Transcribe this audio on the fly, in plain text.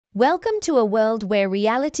Welcome to a world where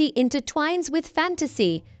reality intertwines with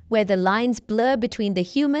fantasy, where the lines blur between the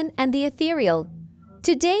human and the ethereal.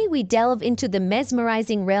 Today we delve into the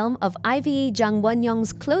mesmerizing realm of IVE Jang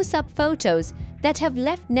close-up photos that have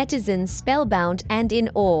left netizens spellbound and in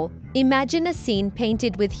awe. Imagine a scene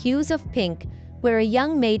painted with hues of pink, where a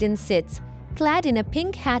young maiden sits, clad in a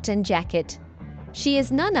pink hat and jacket. She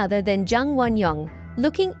is none other than Jang Won-young,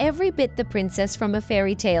 looking every bit the princess from a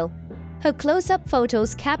fairy tale. Her close-up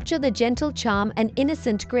photos capture the gentle charm and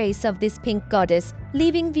innocent grace of this pink goddess,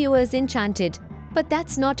 leaving viewers enchanted. But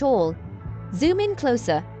that's not all. Zoom in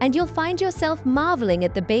closer and you'll find yourself marveling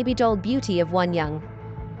at the baby doll beauty of Won-young.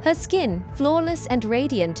 Her skin, flawless and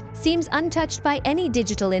radiant, seems untouched by any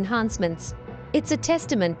digital enhancements. It's a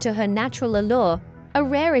testament to her natural allure, a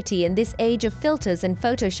rarity in this age of filters and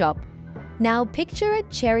Photoshop. Now picture a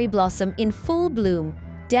cherry blossom in full bloom,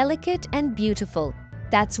 delicate and beautiful.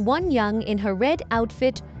 That's Won-young in her red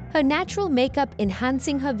outfit, her natural makeup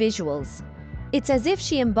enhancing her visuals. It's as if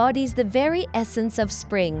she embodies the very essence of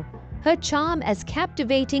spring, her charm as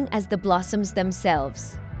captivating as the blossoms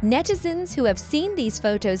themselves. Netizens who have seen these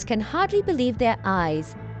photos can hardly believe their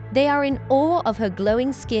eyes. They are in awe of her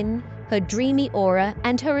glowing skin, her dreamy aura,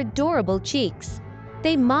 and her adorable cheeks.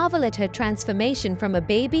 They marvel at her transformation from a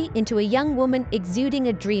baby into a young woman exuding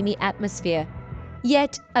a dreamy atmosphere.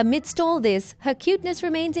 Yet, amidst all this, her cuteness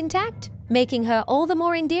remains intact, making her all the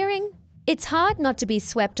more endearing. It's hard not to be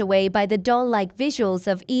swept away by the doll-like visuals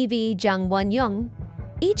of IVE Jang Won-young.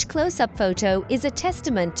 Each close-up photo is a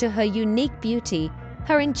testament to her unique beauty,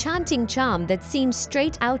 her enchanting charm that seems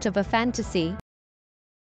straight out of a fantasy.